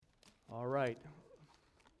All right.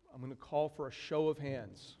 I'm going to call for a show of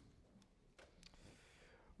hands.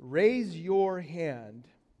 Raise your hand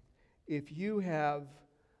if you have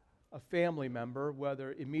a family member,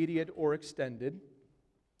 whether immediate or extended,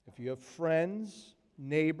 if you have friends,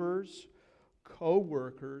 neighbors,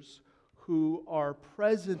 co-workers who are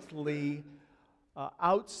presently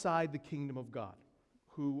outside the kingdom of God,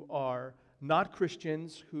 who are not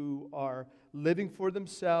Christians, who are living for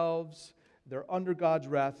themselves, they're under God's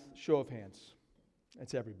wrath. Show of hands.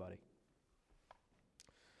 That's everybody.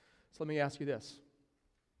 So let me ask you this.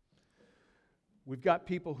 We've got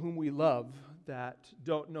people whom we love that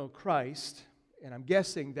don't know Christ, and I'm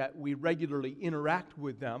guessing that we regularly interact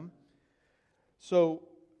with them. So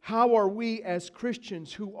how are we as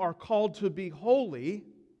Christians who are called to be holy,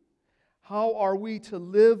 how are we to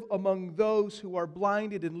live among those who are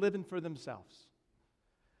blinded and living for themselves?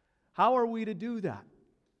 How are we to do that?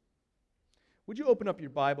 Would you open up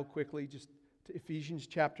your Bible quickly, just to Ephesians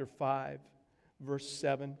chapter 5, verse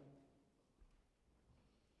 7.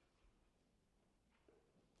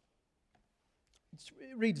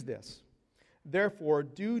 It reads this: Therefore,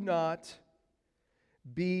 do not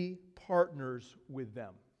be partners with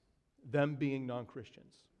them being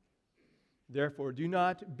non-Christians. Therefore, do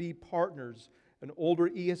not be partners. An older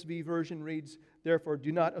ESV version reads, therefore,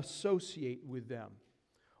 do not associate with them.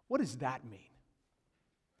 What does that mean?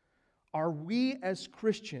 Are we as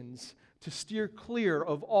Christians to steer clear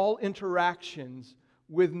of all interactions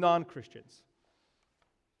with non-Christians?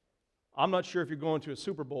 I'm not sure if you're going to a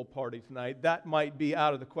Super Bowl party tonight. That might be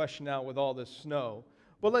out of the question now with all this snow.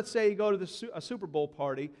 But let's say you go to a Super Bowl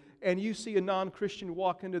party and you see a non-Christian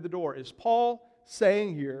walk into the door. Is Paul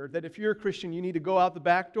saying here that if you're a Christian, you need to go out the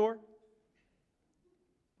back door?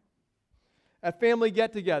 At family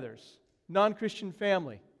get-togethers, non-Christian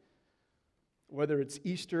family, whether it's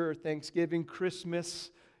Easter or Thanksgiving,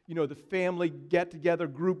 Christmas, the family get-together,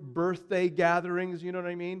 group birthday gatherings, you know what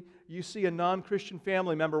I mean? You see a non-Christian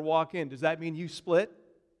family member walk in. Does that mean you split?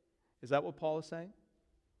 Is that what Paul is saying?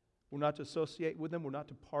 We're not to associate with them. We're not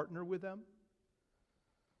to partner with them.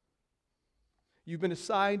 You've been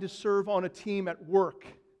assigned to serve on a team at work,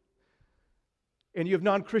 and you have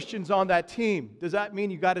non-Christians on that team. Does that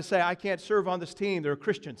mean you got to say, I can't serve on this team? They're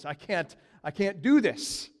Christians. I can't do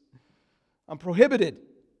this. I'm prohibited.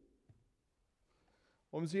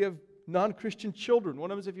 What if you have non-Christian children?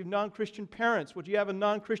 What if you have non-Christian parents? Would you have a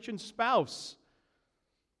non-Christian spouse?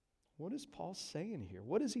 What is Paul saying here?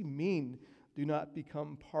 What does he mean, do not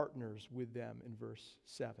become partners with them in verse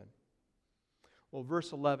 7? Well,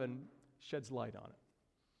 verse 11 sheds light on it.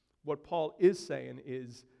 What Paul is saying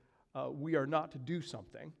is we are not to do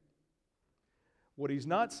something. What he's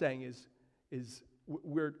not saying is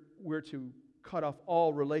we're to cut off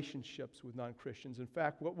all relationships with non-Christians. In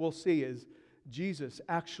fact, what we'll see is Jesus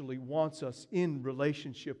actually wants us in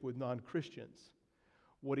relationship with non-Christians.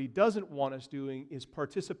 What he doesn't want us doing is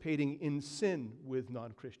participating in sin with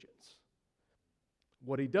non-Christians.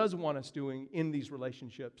 What he does want us doing in these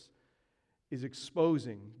relationships is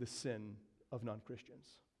exposing the sin of non-Christians.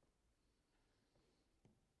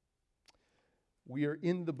 We are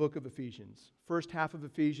in the book of Ephesians. First half of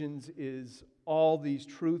Ephesians is all these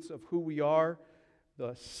truths of who we are.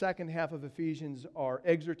 The second half of Ephesians are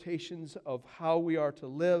exhortations of how we are to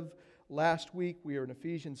live. Last week we are in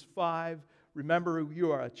Ephesians 5. Remember,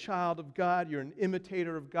 you are a child of God. You're an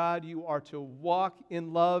imitator of God. You are to walk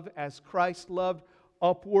in love as Christ loved,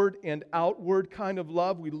 upward and outward kind of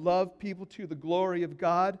love. We love people to the glory of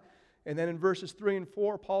God. And then in verses 3 and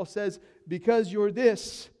 4, Paul says, because you're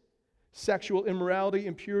this, sexual immorality,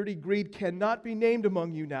 impurity, greed cannot be named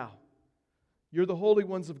among you now. You're the holy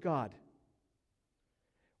ones of God.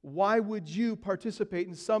 Why would you participate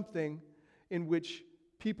in something in which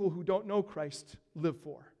people who don't know Christ live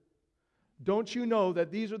for? Don't you know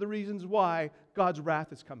that these are the reasons why God's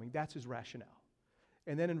wrath is coming? That's his rationale.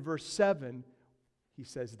 And then in verse 7, he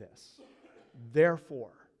says this: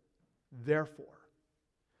 Therefore,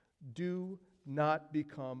 do not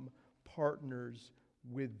become partners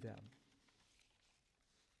with them.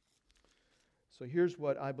 So here's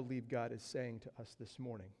what I believe God is saying to us this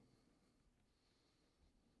morning.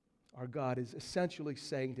 Our God is essentially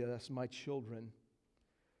saying to us, my children,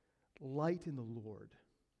 light in the Lord.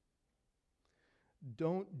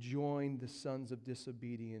 Don't join the sons of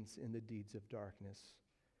disobedience in the deeds of darkness.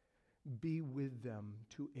 Be with them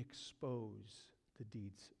to expose the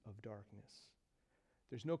deeds of darkness.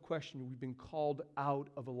 There's no question we've been called out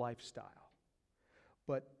of a lifestyle,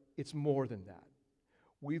 but it's more than that.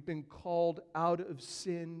 We've been called out of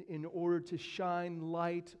sin in order to shine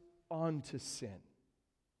light onto sin.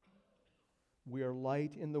 We are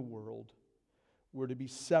light in the world. We're to be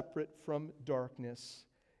separate from darkness,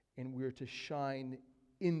 and we're to shine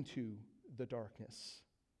into the darkness.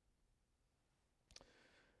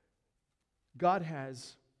 God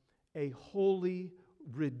has a holy,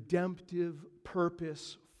 redemptive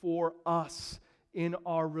purpose for us in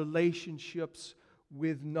our relationships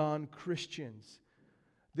with non-Christians.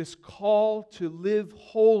 This call to live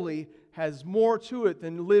holy has more to it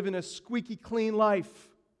than living a squeaky clean life.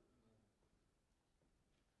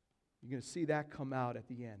 You're going to see that come out at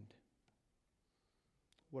the end.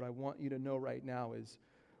 What I want you to know right now is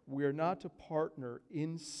we are not to partner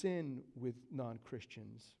in sin with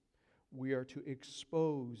non-Christians. We are to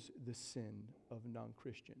expose the sin of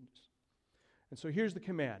non-Christians. And so here's the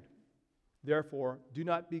command. Therefore, do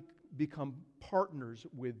not become partners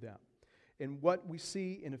with them. And what we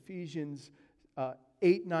see in Ephesians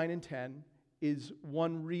 8, 9, and 10 is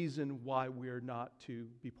one reason why we're not to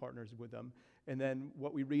be partners with them. And then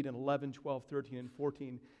what we read in 11, 12, 13, and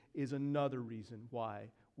 14 is another reason why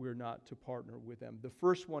we're not to partner with them. The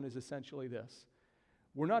first one is essentially this.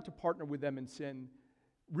 We're not to partner with them in sin.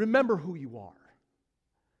 Remember who you are.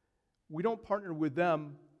 We don't partner with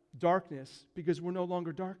them, darkness, because we're no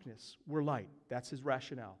longer darkness. We're light. That's his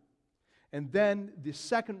rationale. And then the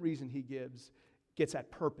second reason he gives gets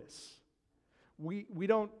at purpose.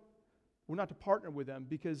 We're not to partner with them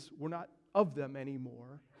because we're not of them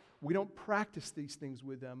anymore. We don't practice these things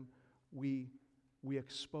with them. We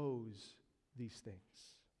expose these things.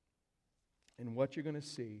 And what you're going to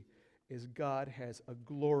see is God has a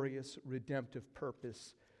glorious redemptive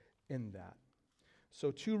purpose in that.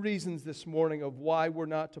 So 2 reasons this morning of why we're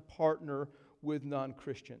not to partner with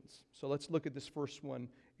non-Christians. So let's look at this first one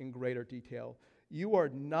in greater detail. You are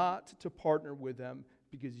not to partner with them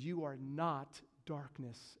because you are not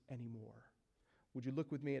darkness anymore. Would you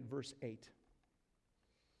look with me at verse 8?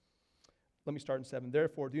 Let me start in 7.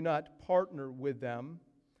 Therefore, do not partner with them,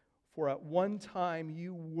 for at one time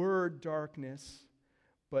you were darkness,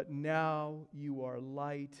 but now you are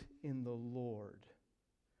light in the Lord.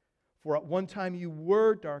 For at one time you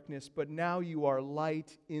were darkness, but now you are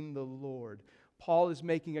light in the Lord. Paul is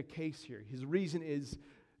making a case here. His reason is,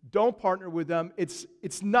 don't partner with them. It's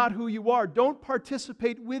not who you are. Don't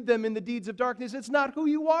participate with them in the deeds of darkness. It's not who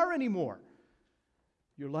you are anymore.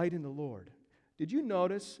 You're light in the Lord. Did you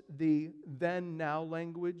notice the then-now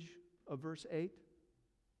language of verse 8?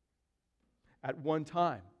 At one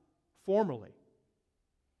time, formerly.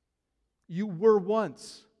 You were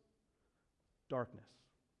once darkness.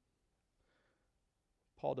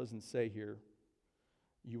 Paul doesn't say here,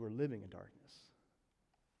 you were living in darkness.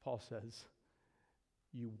 Paul says,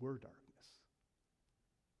 you were darkness.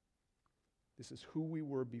 This is who we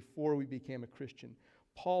were before we became a Christian.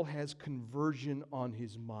 Paul has conversion on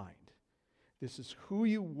his mind. This is who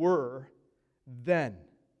you were then.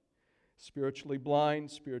 Spiritually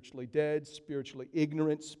blind, spiritually dead, spiritually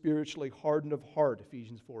ignorant, spiritually hardened of heart,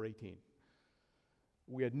 Ephesians 4:18.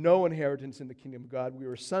 We had no inheritance in the kingdom of God. We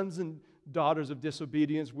were sons and daughters of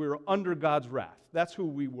disobedience. We were under God's wrath. That's who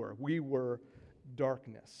we were. We were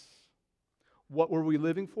darkness. What were we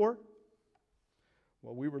living for?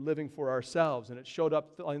 Well, we were living for ourselves, and it showed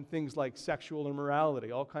up in things like sexual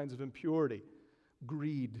immorality, all kinds of impurity,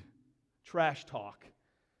 greed, trash talk.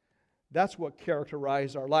 That's what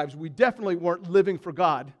characterized our lives. We definitely weren't living for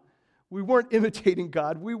God. We weren't imitating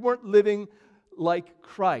God. We weren't living like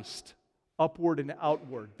Christ, upward and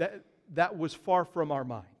outward. That was far from our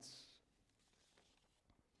minds.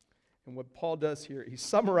 And what Paul does here, he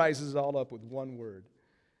summarizes it all up with one word.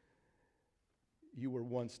 You were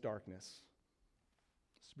once darkness.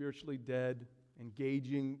 Spiritually dead,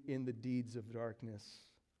 engaging in the deeds of darkness.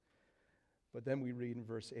 But then we read in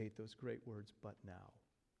verse 8 those great words, but now.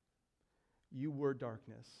 You were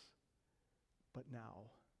darkness, but now.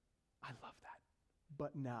 I love that.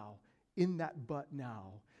 But now. In that but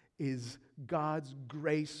now is God's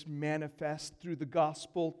grace manifest through the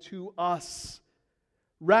gospel to us.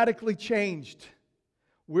 Radically changed.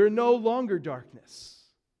 We're no longer darkness.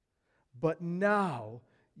 But now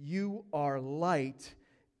you are light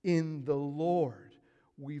in the Lord.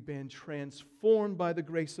 We've been transformed by the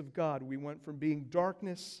grace of God. We went from being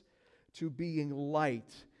darkness to being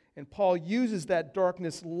light. And Paul uses that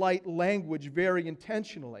darkness-light language very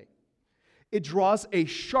intentionally. It draws a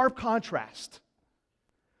sharp contrast.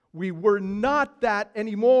 We were not that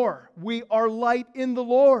anymore. We are light in the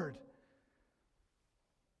Lord.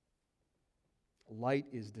 Light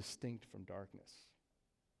is distinct from darkness.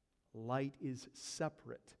 Light is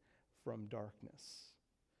separate from darkness.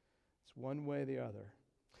 It's one way or the other.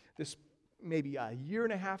 This maybe a year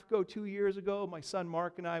and a half ago, 2 years ago, my son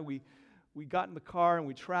Mark and I, we got in the car and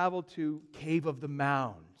we traveled to Cave of the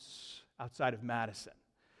Mounds outside of Madison.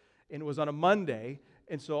 And it was on a Monday,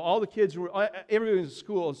 and so all the kids were, everybody was in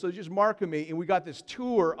school, and so just Mark and me, and we got this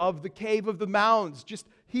tour of the Cave of the Mounds, just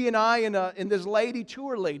he and I and this lady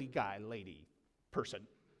person.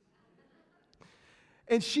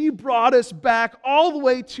 And she brought us back all the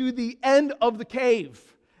way to the end of the cave.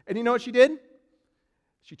 And you know what she did?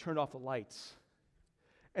 She turned off the lights.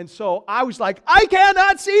 And so I was like, I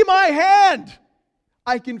cannot see my hand.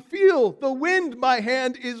 I can feel the wind my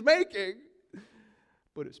hand is making.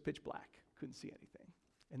 But it was pitch black. Couldn't see anything.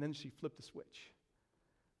 And then she flipped the switch.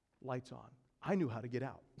 Lights on. I knew how to get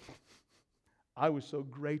out. I was so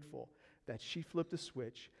grateful that she flipped the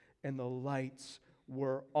switch and the lights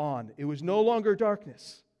were on. It was no longer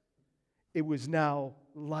darkness. It was now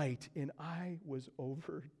light, and I was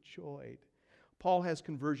overjoyed. Paul has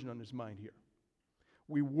conversion on his mind here.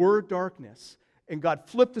 We were darkness, and God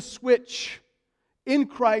flipped the switch. In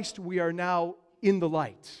Christ, we are now in the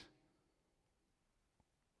light.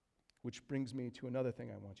 Which brings me to another thing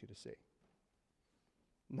I want you to see.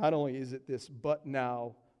 Not only is it this but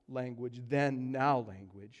now language, then now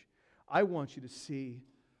language, I want you to see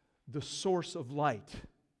the source of light.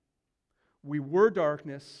 We were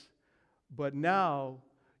darkness, but now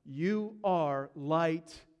you are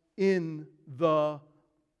light in the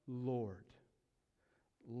Lord.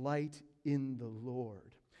 Light in the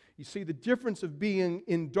Lord. You see, the difference of being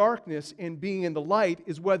in darkness and being in the light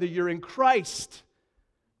is whether you're in Christ.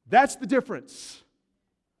 That's the difference.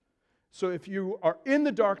 So if you are in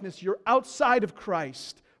the darkness, you're outside of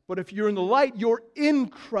Christ. But if you're in the light, you're in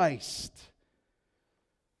Christ.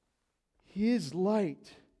 His light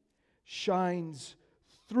shines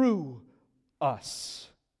through us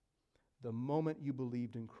the moment you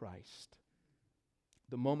believed in Christ.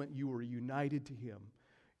 The moment you were united to Him,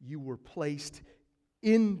 you were placed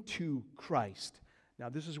into Christ. Now,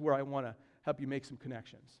 this is where I want to help you make some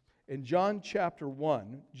connections. In John chapter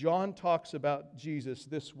 1, John talks about Jesus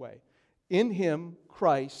this way. In Him,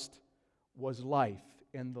 Christ, was life,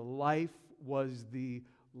 and the life was the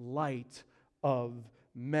light of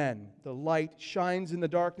men. The light shines in the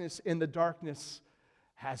darkness, and the darkness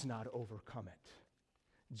has not overcome it.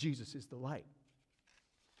 Jesus is the light.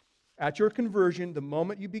 At your conversion, the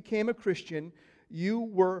moment you became a Christian, you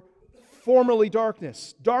were formerly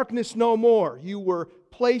darkness. Darkness no more. You were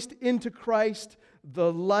placed into Christ,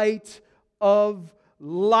 the light of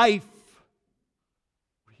life.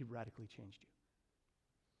 He radically changed you.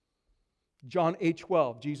 John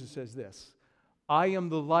 8:12, Jesus says this, I am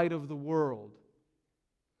the light of the world.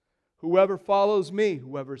 Whoever follows me,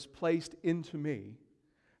 whoever is placed into me,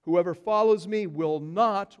 whoever follows me will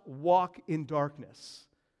not walk in darkness,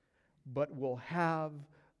 but will have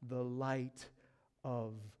the light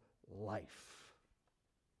of life.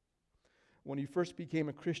 When you first became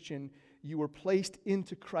a Christian, you were placed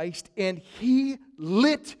into Christ, and He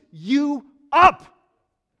lit you up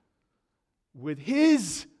with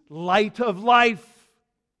His light of life.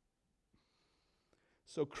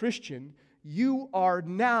 So, Christian, you are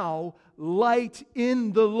now light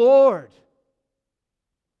in the Lord.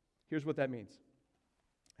 Here's what that means.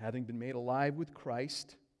 Having been made alive with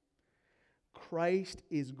Christ, Christ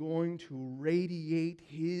is going to radiate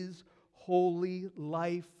His holy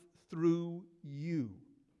life through you.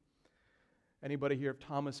 Anybody hear of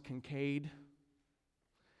Thomas Kincaid?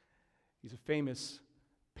 He's a famous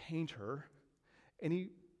painter, and he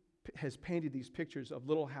has painted these pictures of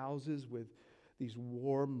little houses with these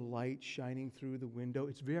warm light shining through the window.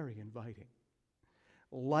 It's very inviting.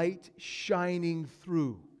 Light shining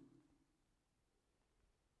through.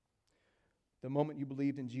 The moment you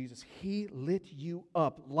believed in Jesus, He lit you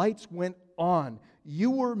up. Lights went on.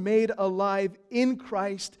 You were made alive in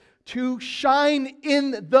Christ to shine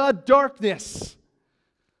in the darkness.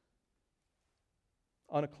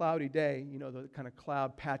 On a cloudy day, you know, the kind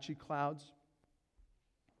of patchy clouds.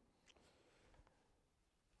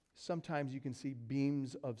 Sometimes you can see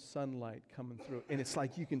beams of sunlight coming through, and it's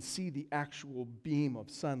like you can see the actual beam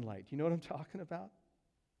of sunlight. You know what I'm talking about?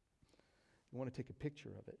 You want to take a picture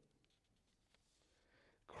of it.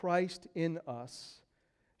 Christ in us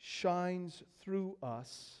shines through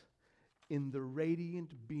us in the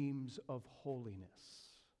radiant beams of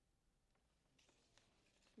holiness.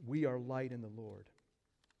 We are light in the Lord.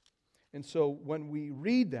 And so when we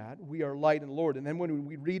read that, we are light in the Lord. And then when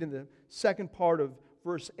we read in the second part of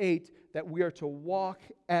verse 8 that we are to walk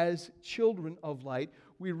as children of light,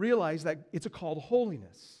 we realize that it's a call to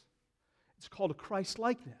holiness. It's called a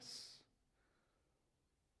Christ-likeness.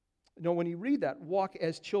 You know, when you read that, walk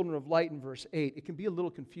as children of light in verse 8, it can be a little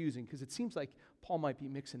confusing because it seems like Paul might be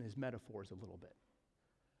mixing his metaphors a little bit.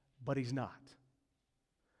 But he's not.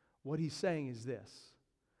 What he's saying is this.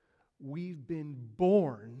 we've been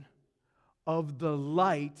born of the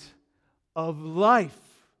light of life.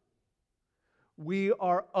 We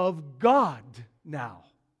are of God now,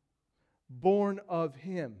 born of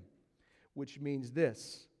Him, which means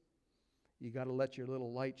this: you got to let your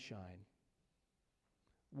little light shine.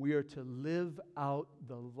 We are to live out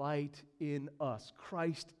the light in us,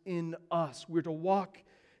 Christ in us. We're to walk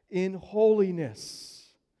in holiness.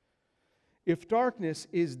 If darkness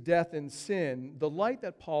is death and sin, the light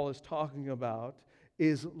that Paul is talking about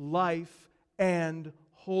is life and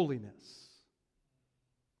holiness.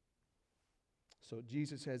 So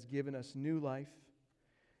Jesus has given us new life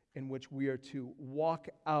in which we are to walk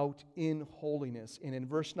out in holiness. And in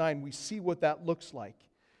verse 9, we see what that looks like.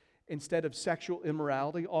 Instead of sexual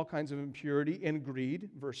immorality, all kinds of impurity and greed,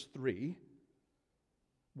 verse 3,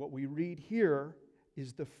 what we read here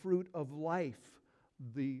is the fruit of life,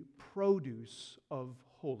 the produce of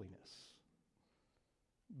holiness.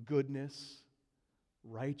 Goodness,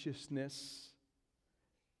 righteousness,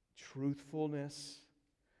 truthfulness.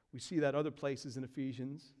 We see that other places in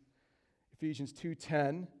Ephesians. Ephesians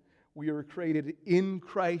 2:10, we are created in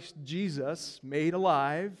Christ Jesus, made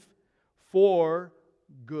alive for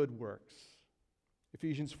good works.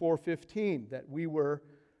 Ephesians 4:15, that we were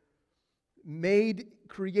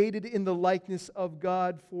created in the likeness of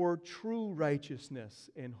God for true righteousness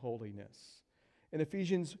and holiness. In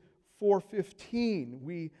Ephesians 4:15,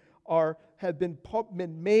 we have been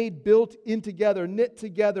made, built in together, knit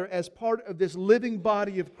together as part of this living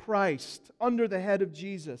body of Christ under the head of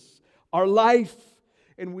Jesus, our life,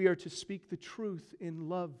 and we are to speak the truth in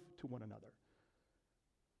love to one another.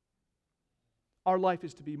 Our life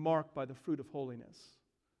is to be marked by the fruit of holiness,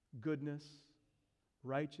 goodness,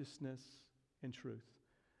 righteousness, and truth.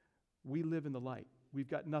 We live in the light. We've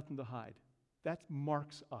got nothing to hide. That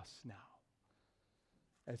marks us now.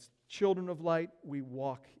 As children of light, we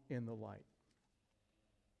walk in the light.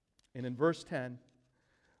 And in verse 10,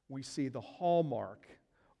 we see the hallmark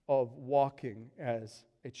of walking as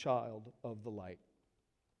a child of the light.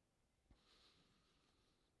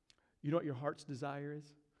 You know what your heart's desire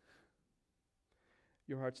is?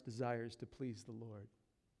 Your heart's desire is to please the Lord.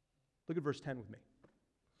 Look at verse 10 with me.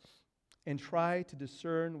 And try to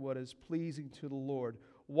discern what is pleasing to the Lord.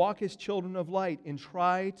 Walk as children of light and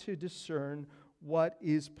try to discern what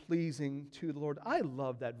is pleasing to the Lord. I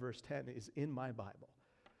love that verse 10 is in my Bible.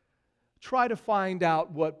 Try to find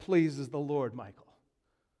out what pleases the Lord, Michael.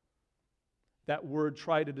 That word,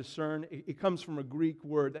 try to discern, it comes from a Greek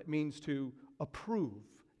word that means to approve.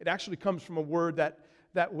 It actually comes from a word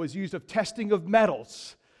that was used of testing of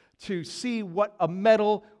metals, to see what a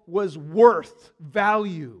metal was worth,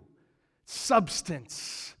 value,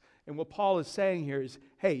 substance. And what Paul is saying here is,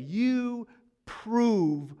 hey, you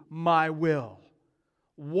prove my will.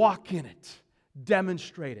 Walk in it.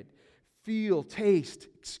 Demonstrate it. Feel, taste,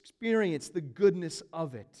 experience the goodness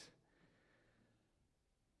of it.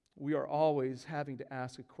 We are always having to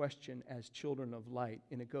ask a question as children of light,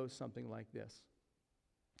 and it goes something like this.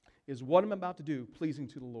 Is what I'm about to do pleasing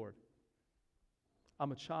to the Lord?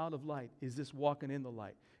 I'm a child of light. Is this walking in the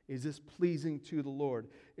light? Is this pleasing to the Lord?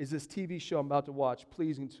 Is this TV show I'm about to watch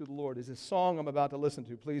pleasing to the Lord? Is this song I'm about to listen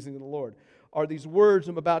to pleasing to the Lord? Are these words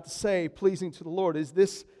I'm about to say pleasing to the Lord? Is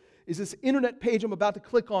this internet page I'm about to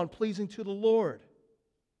click on pleasing to the Lord?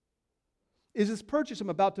 Is this purchase I'm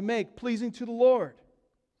about to make pleasing to the Lord?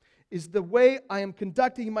 Is the way I am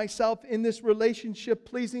conducting myself in this relationship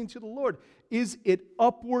pleasing to the Lord? Is it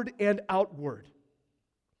upward and outward?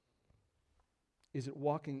 Is it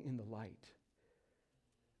walking in the light?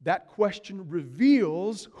 That question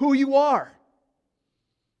reveals who you are.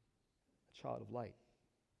 A child of light.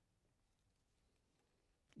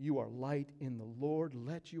 You are light in the Lord.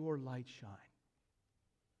 Let your light shine.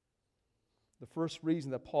 The first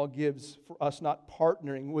reason that Paul gives for us not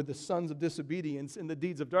partnering with the sons of disobedience in the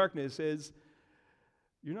deeds of darkness is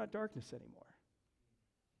you're not darkness anymore.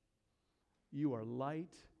 You are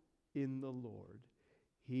light in the Lord.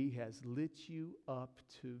 He has lit you up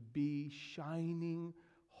to be shining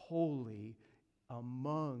holy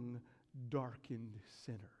among darkened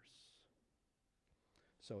sinners.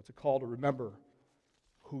 So it's a call to remember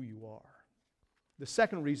who you are. The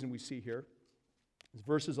second reason we see here is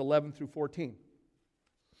verses 11 through 14.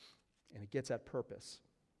 And it gets at purpose.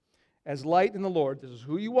 As light in the Lord, this is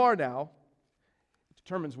who you are now, it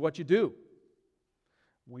determines what you do.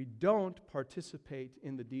 We don't participate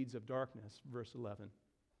in the deeds of darkness, verse 11.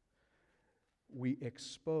 We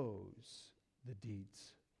expose the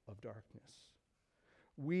deeds of darkness.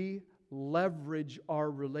 We leverage our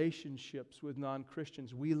relationships with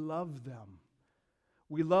non-Christians. We love them.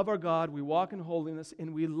 We love our God, we walk in holiness,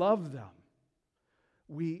 and we love them.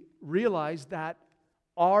 we realize that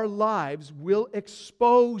our lives will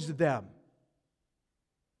expose them.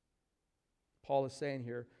 Paul is saying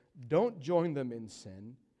here, don't join them in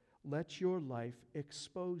sin. Let your life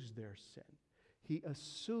expose their sin. He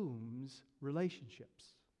assumes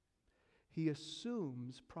relationships. He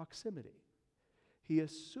assumes proximity. He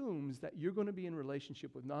assumes that you're going to be in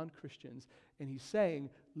relationship with non-Christians, and he's saying,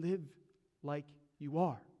 live like you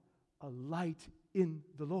are, a light in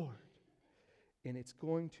the Lord. And it's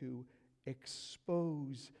going to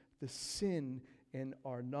expose the sin in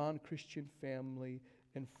our non-Christian family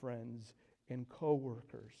and friends and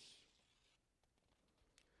co-workers.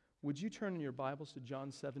 Would you turn in your Bibles to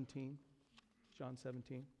John 17? John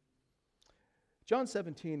 17. John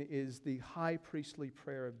 17 is the high priestly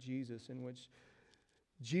prayer of Jesus, in which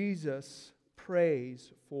Jesus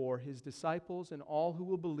prays for his disciples and all who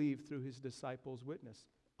will believe through his disciples' witness,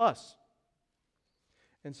 us.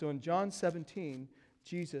 And so in John 17,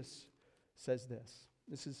 Jesus says this.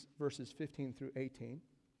 This is verses 15 through 18.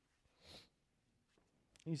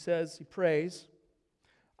 He prays,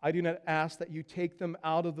 I do not ask that you take them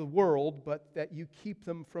out of the world, but that you keep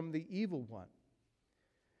them from the evil one.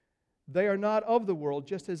 They are not of the world,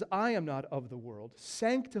 just as I am not of the world.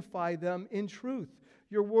 Sanctify them in truth.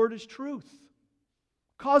 Your word is truth.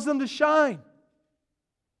 Cause them to shine.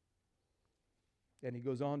 Then he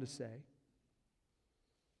goes on to say,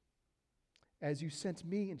 as you sent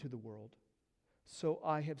me into the world, so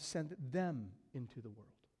I have sent them into the world.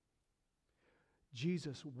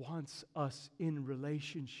 Jesus wants us in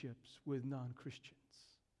relationships with non-Christians.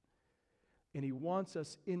 And he wants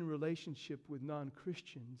us in relationship with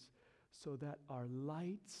non-Christians so that our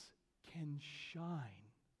lights can shine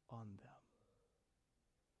on them.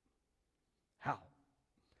 How?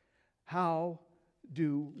 How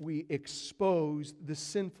do we expose the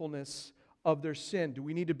sinfulness of their sin? Do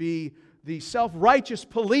we need to be the self-righteous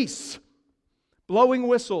police, blowing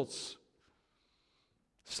whistles,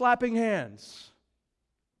 slapping hands?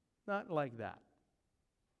 Not like that.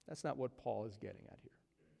 That's not what Paul is getting at here.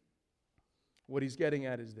 What he's getting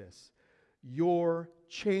at is this. Your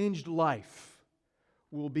changed life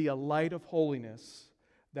will be a light of holiness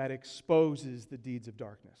that exposes the deeds of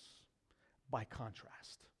darkness. By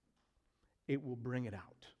contrast, it will bring it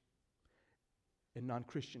out. And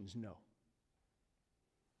non-Christians know.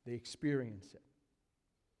 They experience it.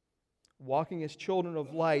 Walking as children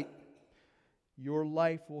of light, your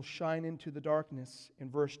life will shine into the darkness. In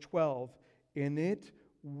verse 12, and it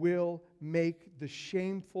will make the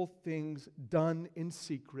shameful things done in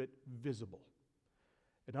secret visible.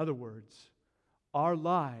 In other words, our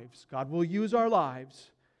lives, God will use our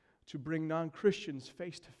lives to bring non-Christians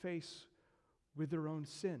face to face with their own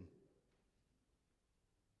sin.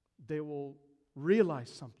 They will realize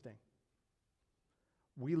something.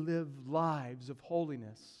 We live lives of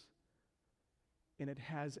holiness, and it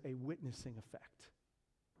has a witnessing effect.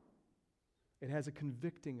 It has a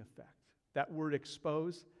convicting effect. That word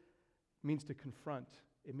expose means to confront.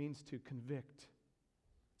 It means to convict.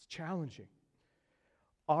 It's challenging.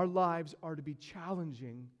 Our lives are to be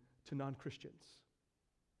challenging to non-Christians.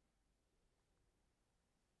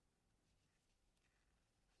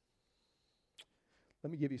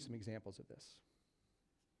 Let me give you some examples of this,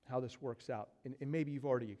 how this works out. And maybe you've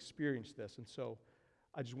already experienced this, and so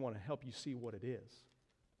I just want to help you see what it is.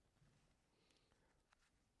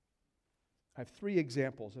 I have 3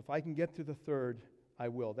 examples. If I can get to the third, I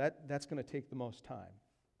will. That's going to take the most time.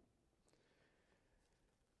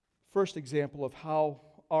 First example of how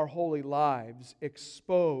our holy lives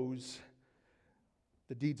expose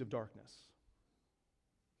the deeds of darkness.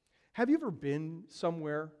 Have you ever been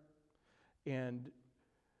somewhere and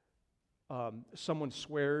someone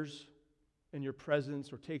swears in your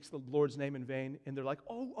presence or takes the Lord's name in vain, and they're like,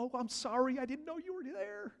 oh, I'm sorry, I didn't know you were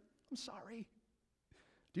there. I'm sorry.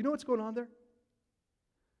 Do you know what's going on there?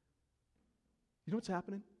 You know what's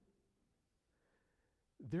happening?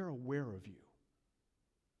 They're aware of you.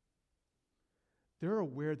 They're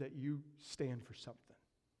aware that you stand for something.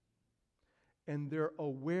 And they're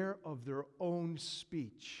aware of their own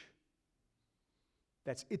speech.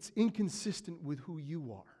 It's inconsistent with who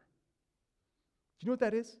you are. Do you know what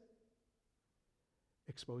that is?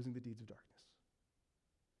 Exposing the deeds of darkness.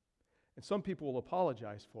 And some people will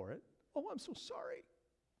apologize for it. Oh, I'm so sorry.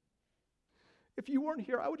 If you weren't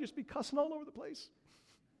here, I would just be cussing all over the place.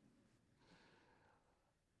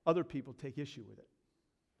 Other people take issue with it.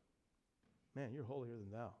 Man, you're holier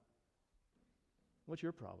than thou. What's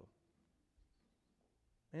your problem?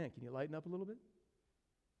 Man, can you lighten up a little bit?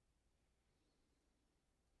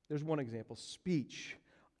 There's one example. Speech.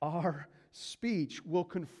 Our speech will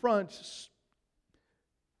confront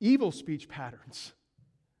evil speech patterns.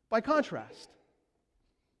 By contrast,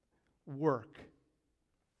 work.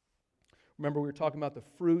 Remember, we were talking about the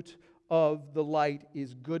fruit of the light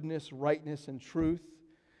is goodness, rightness, and truth.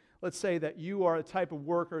 Let's say that you are a type of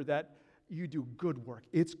worker that you do good work.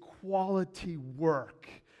 It's quality work,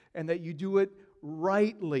 and that you do it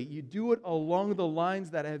rightly. You do it along the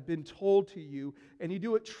lines that have been told to you, and you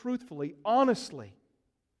do it truthfully, honestly.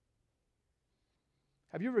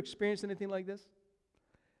 Have you ever experienced anything like this?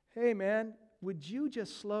 Hey, man, would you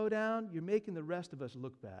just slow down? You're making the rest of us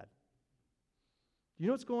look bad. You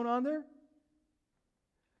know what's going on there?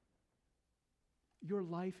 Your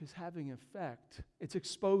life is having an effect. It's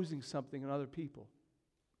exposing something in other people.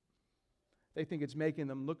 They think it's making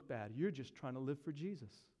them look bad. You're just trying to live for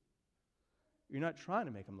Jesus. You're not trying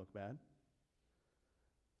to make them look bad.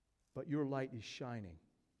 But your light is shining.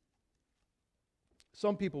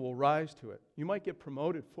 Some people will rise to it. You might get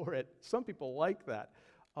promoted for it. Some people like that.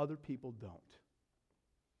 Other people don't.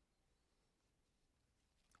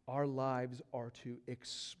 Our lives are to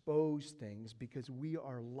expose things because we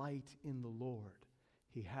are light in the Lord.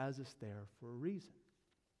 He has us there for a reason.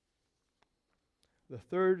 The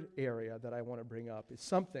third area that I want to bring up is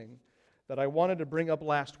something that I wanted to bring up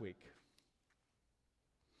last week.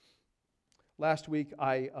 Last week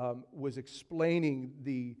I was explaining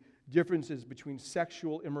the differences between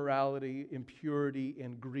sexual immorality, impurity,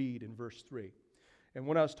 and greed in verse 3. And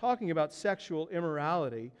when I was talking about sexual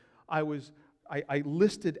immorality, I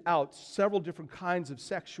listed out several different kinds of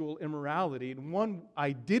sexual immorality, and one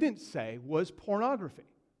I didn't say was pornography.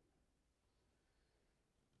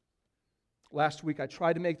 Last week I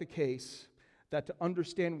tried to make the case that to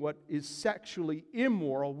understand what is sexually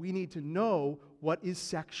immoral, we need to know what is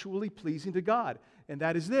sexually pleasing to God. And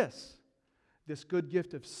that is this. This good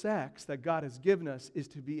gift of sex that God has given us is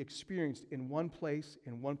to be experienced in one place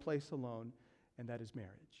alone, and that is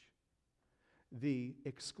marriage. The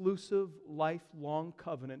exclusive, lifelong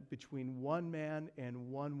covenant between one man and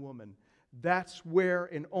one woman. That's where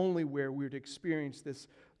and only where we're to experience this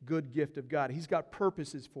good gift of God. He's got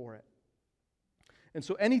purposes for it. And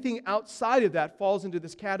so anything outside of that falls into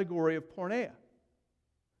this category of porneia,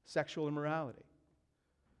 sexual immorality.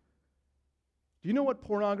 Do you know what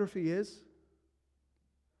pornography is?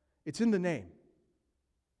 It's in the name.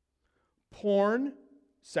 Porn,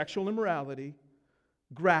 sexual immorality,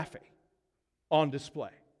 graphic, on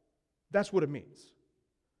display. That's what it means.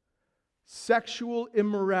 Sexual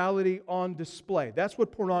immorality on display. That's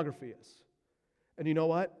what pornography is. And you know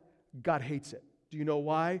what? God hates it. Do you know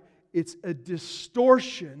why? It's a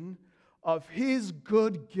distortion of His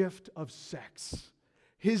good gift of sex.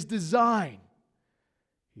 His design.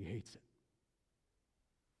 He hates it.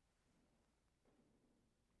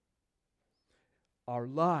 Our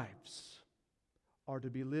lives are to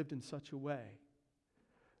be lived in such a way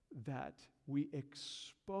that we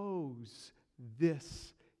expose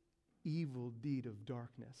this evil deed of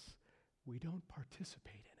darkness. We don't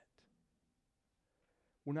participate in it.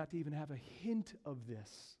 We're not to even have a hint of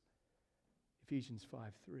this. Ephesians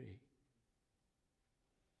 5:3.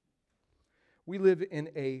 We live in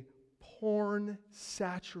a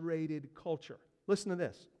porn-saturated culture. Listen to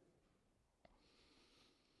this.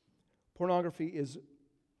 Pornography is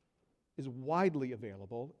widely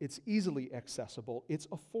available, it's easily accessible, it's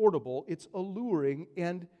affordable, it's alluring,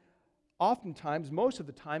 and oftentimes, most of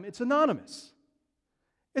the time, it's anonymous.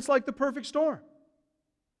 It's like the perfect storm.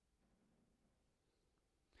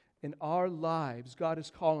 In our lives, God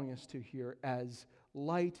is calling us to here as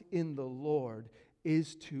light in the Lord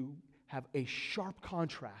is to have a sharp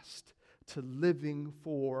contrast to living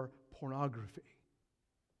for pornography.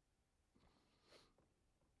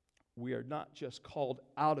 We are not just called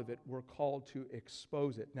out of it, we're called to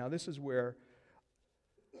expose it. Now, this is where,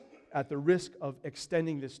 at the risk of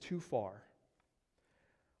extending this too far,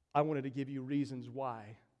 I wanted to give you reasons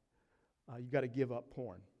why you got to give up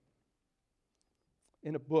porn.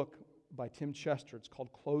 In a book by Tim Chester, it's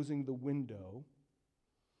called Closing the Window.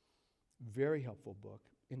 Very helpful book.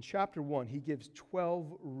 In chapter 1, he gives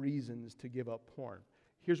 12 reasons to give up porn.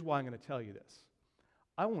 Here's why I'm going to tell you this.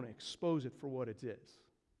 I want to expose it for what it is.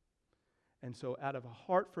 And so out of a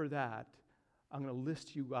heart for that, I'm going to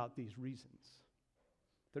list you out these reasons.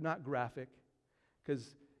 They're not graphic,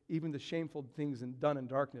 because even the shameful things done in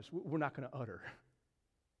darkness, we're not going to utter.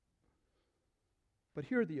 But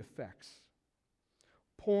here are the effects.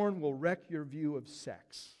 Porn will wreck your view of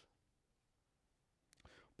sex.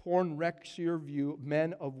 Porn wrecks your view,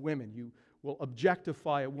 men of women. You will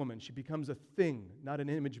objectify a woman. She becomes a thing, not an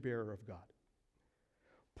image bearer of God.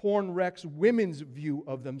 Porn wrecks women's view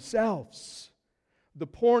of themselves. The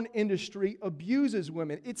porn industry abuses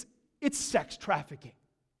women. It's sex trafficking.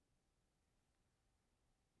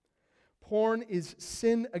 Porn is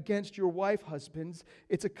sin against your wife, husbands.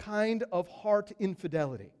 It's a kind of heart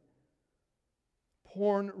infidelity.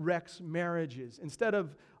 Porn wrecks marriages. Instead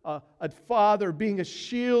of a father being a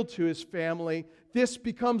shield to his family, this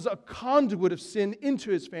becomes a conduit of sin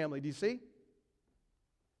into his family. Do you see?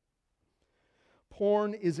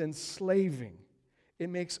 Porn is enslaving. It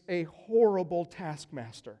makes a horrible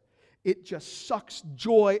taskmaster. It just sucks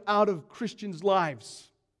joy out of Christians' lives,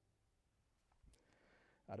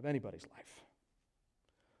 out of anybody's life.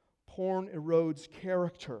 Porn erodes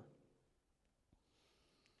character.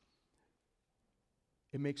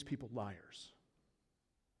 It makes people liars.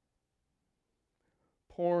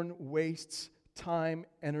 Porn wastes time,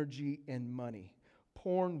 energy, and money.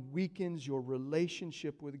 Porn weakens your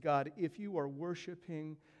relationship with God. If you are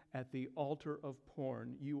worshiping at the altar of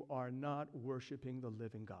porn, you are not worshiping the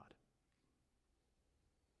living God.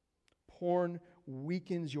 Porn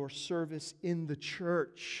weakens your service in the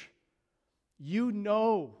church. You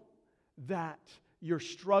know that you're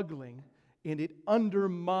struggling, and it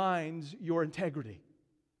undermines your integrity.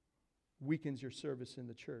 Weakens your service in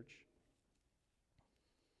the church.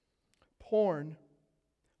 Porn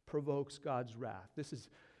provokes God's wrath. This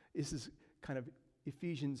is kind of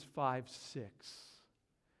Ephesians 5:6.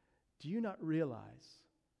 Do you not realize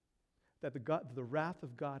that the wrath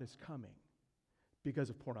of God is coming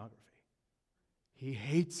because of pornography? He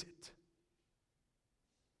hates it.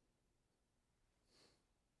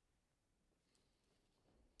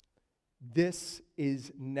 This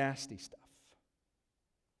is nasty stuff.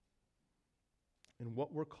 And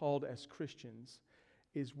what we're called as Christians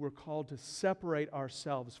is we're called to separate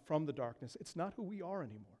ourselves from the darkness. It's not who we are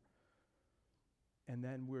anymore. And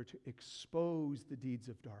then we're to expose the deeds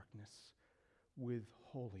of darkness with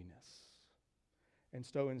holiness. And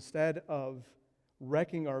so instead of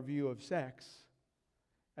wrecking our view of sex,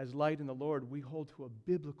 as light in the Lord, we hold to a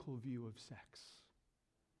biblical view of sex.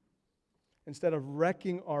 Instead of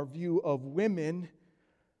wrecking our view of women,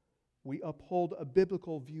 we uphold a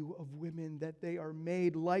biblical view of women, that they are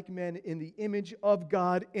made like men in the image of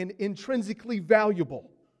God and intrinsically valuable.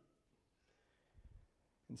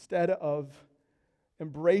 Instead of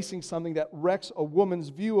embracing something that wrecks a woman's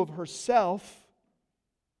view of herself,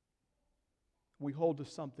 we hold to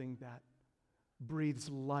something that breathes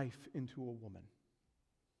life into a woman.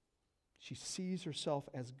 She sees herself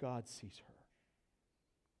as God sees her.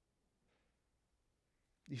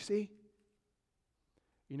 You see?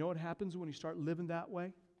 You know what happens when you start living that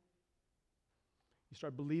way? You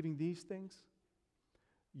start believing these things?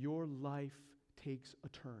 Your life takes a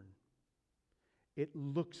turn. It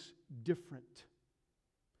looks different.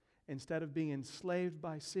 Instead of being enslaved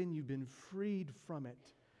by sin, you've been freed from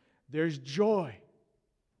it. There's joy.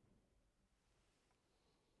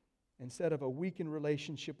 Instead of a weakened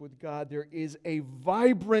relationship with God, there is a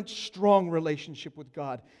vibrant, strong relationship with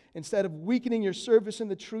God. Instead of weakening your service in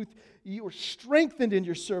the truth, you are strengthened in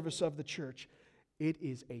your service of the church. It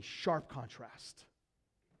is a sharp contrast.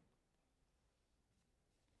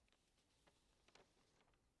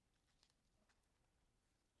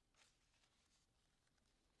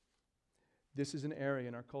 This is an area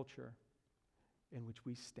in our culture in which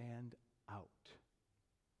we stand out.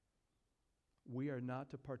 We are not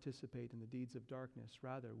to participate in the deeds of darkness.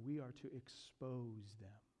 Rather, we are to expose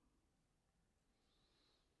them.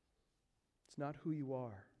 It's not who you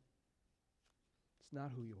are. It's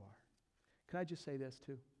not who you are. Can I just say this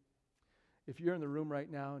too? If you're in the room right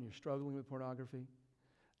now and you're struggling with pornography,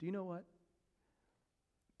 do you know what?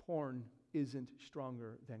 Porn isn't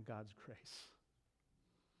stronger than God's grace.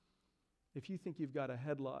 If you think you've got a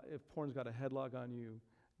headlock, if porn's got a headlock on you,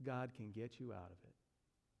 God can get you out of it.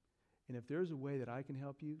 And if there's a way that I can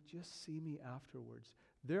help you, just see me afterwards.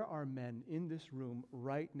 There are men in this room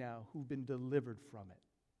right now who've been delivered from it.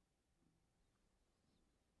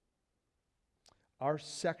 Our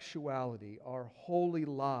sexuality, our holy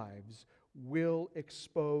lives will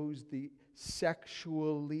expose the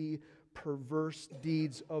sexually perverse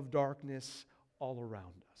deeds of darkness all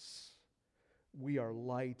around us. We are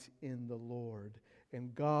light in the Lord,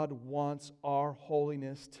 and God wants our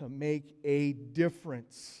holiness to make a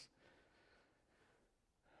difference.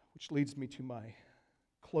 Which leads me to my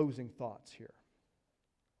closing thoughts here.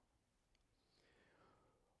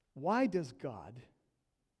 Why does God,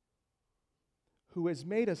 who has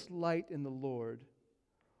made us light in the Lord,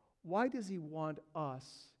 why does He want us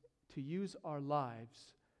to use our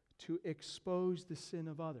lives to expose the sin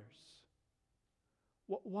of others?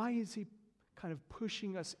 Why is He kind of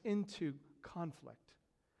pushing us into conflict?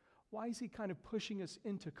 Why is He kind of pushing us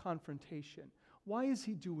into confrontation? Why is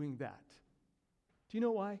He doing that? Do you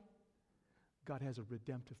know why? God has a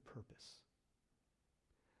redemptive purpose.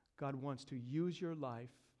 God wants to use your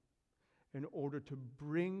life in order to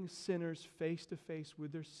bring sinners face to face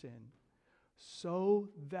with their sin so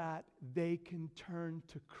that they can turn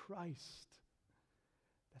to Christ.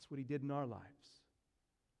 That's what he did in our lives.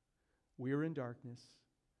 We were in darkness.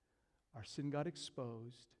 Our sin got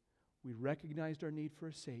exposed. We recognized our need for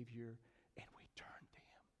a Savior, and we turned to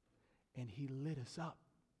him. And he lit us up.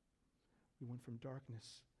 We went from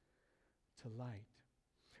darkness to light.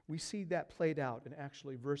 We see that played out in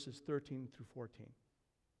actually verses 13 through 14.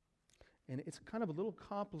 And it's kind of a little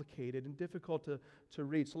complicated and difficult to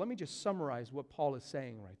read. So let me just summarize what Paul is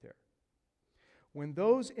saying right there. When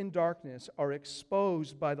those in darkness are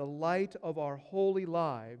exposed by the light of our holy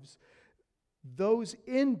lives, those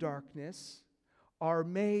in darkness are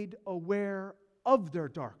made aware of their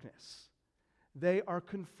darkness. They are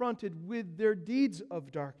confronted with their deeds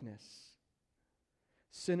of darkness.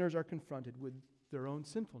 Sinners are confronted with their own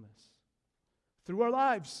sinfulness through our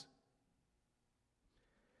lives.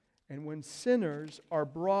 And when sinners are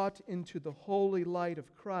brought into the holy light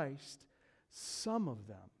of Christ, some of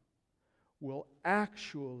them will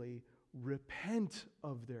actually repent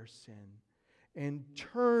of their sin and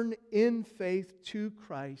turn in faith to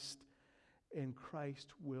Christ, and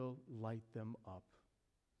Christ will light them up.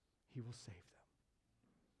 He will save them.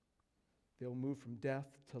 They'll move from death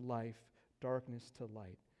to life, darkness to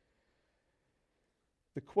light.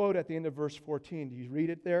 The quote at the end of verse 14, do you read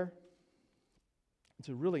it there? It's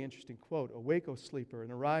a really interesting quote. Awake, O sleeper,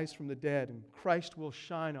 and arise from the dead, and Christ will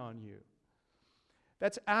shine on you.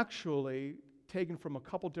 That's actually taken from a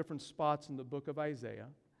couple different spots in the book of Isaiah,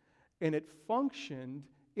 and it functioned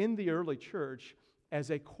in the early church as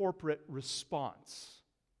a corporate response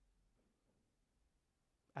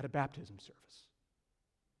at a baptism service.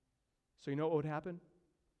 So you know what would happen?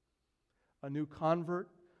 A new convert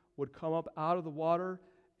would come up out of the water,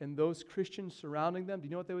 and those Christians surrounding them, do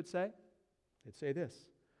you know what they would say? They'd say this: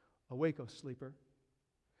 awake, O sleeper,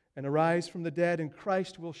 and arise from the dead, and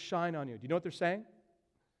Christ will shine on you. Do you know what they're saying?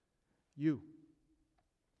 You've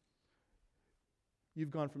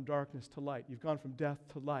gone from darkness to light. You've gone from death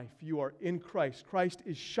to life. You are in Christ. Christ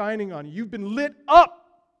is shining on you. You've been lit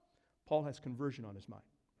up. Paul has conversion on his mind.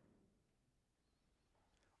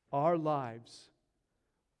 Our lives,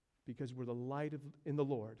 because we're the light in the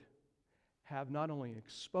Lord, have not only an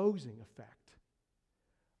exposing effect,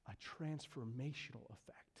 a transformational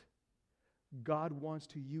effect. God wants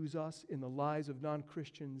to use us in the lives of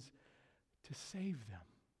non-Christians to save them,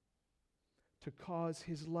 to cause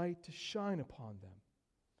his light to shine upon them,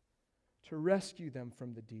 to rescue them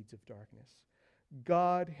from the deeds of darkness.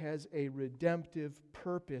 God has a redemptive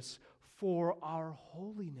purpose for our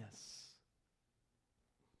holiness.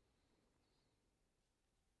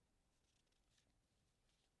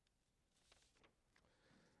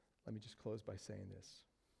 Let me just close by saying this.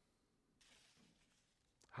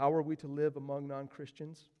 How are we to live among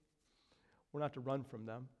non-Christians? We're not to run from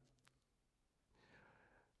them.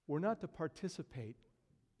 We're not to participate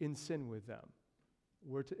in sin with them.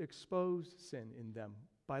 We're to expose sin in them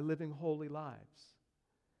by living holy lives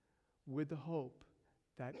with the hope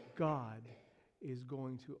that God is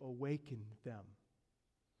going to awaken them,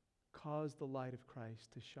 cause the light of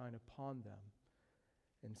Christ to shine upon them,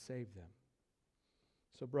 and save them.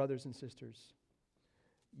 So, brothers and sisters,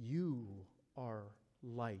 you are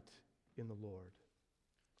light in the Lord.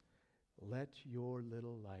 Let your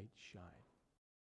little light shine.